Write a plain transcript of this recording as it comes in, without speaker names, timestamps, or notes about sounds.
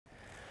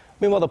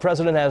Meanwhile, the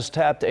president has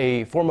tapped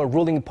a former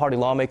ruling party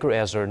lawmaker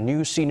as her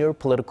new senior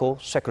political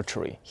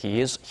secretary.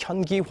 He is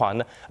Hyun Ki,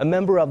 a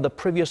member of the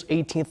previous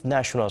 18th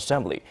National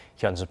Assembly.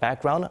 Hyun's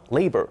background,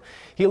 labor.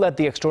 He led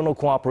the External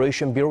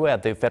Cooperation Bureau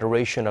at the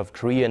Federation of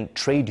Korean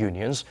Trade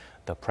Unions.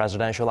 The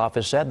presidential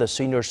office said the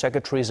senior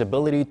secretary's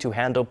ability to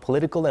handle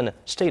political and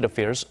state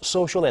affairs,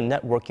 social and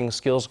networking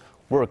skills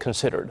were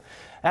considered,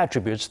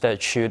 attributes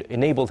that should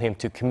enable him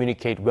to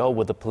communicate well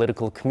with the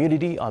political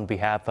community on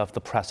behalf of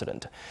the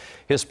president.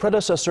 His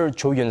predecessor,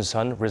 Cho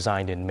Yoon,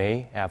 resigned in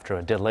May after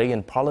a delay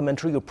in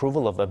parliamentary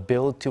approval of a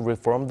bill to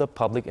reform the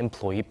public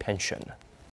employee pension.